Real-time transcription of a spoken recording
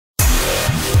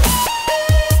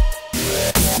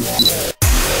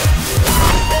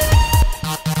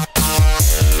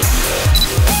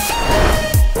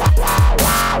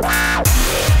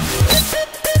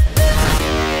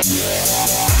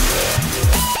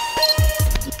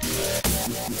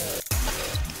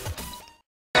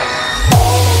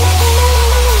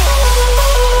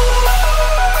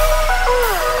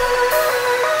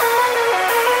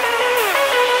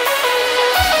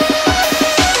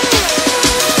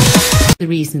The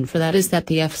reason for that is that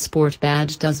the F-Sport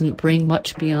badge doesn't bring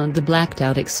much beyond the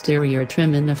blacked-out exterior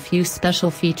trim and a few special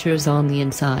features on the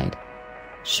inside.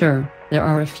 Sure, there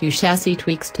are a few chassis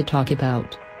tweaks to talk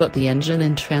about, but the engine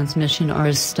and transmission are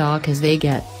as stock as they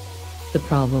get. The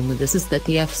problem with this is that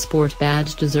the F-Sport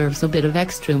badge deserves a bit of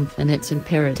extra oomph, and it's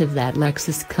imperative that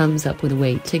Lexus comes up with a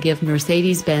way to give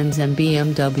Mercedes-Benz and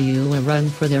BMW a run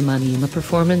for their money in the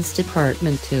performance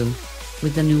department too.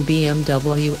 With the new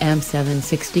BMW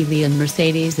M760V and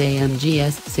Mercedes-AMG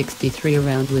S63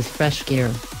 around with fresh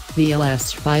gear, the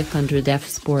LS 500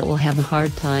 F-Sport will have a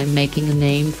hard time making a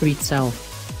name for itself.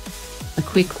 A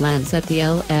quick glance at the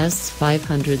LS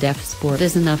 500 F-Sport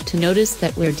is enough to notice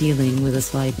that we're dealing with a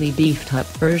slightly beefed-up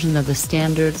version of the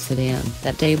standard sedan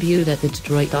that debuted at the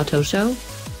Detroit Auto Show.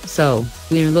 So,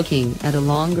 we're looking at a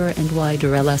longer and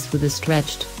wider LS with a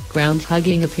stretched,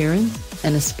 ground-hugging appearance,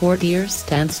 and a sportier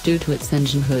stance due to its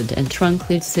engine hood and trunk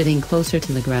lid sitting closer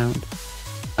to the ground.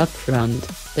 Up front,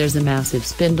 there's a massive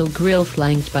spindle grille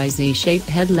flanked by Z-shaped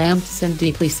headlamps and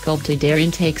deeply sculpted air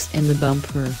intakes in the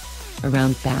bumper.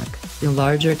 Around back, the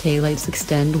larger taillights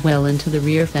extend well into the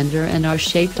rear fender and are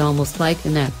shaped almost like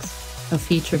an X, a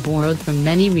feature borrowed from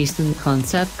many recent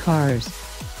concept cars.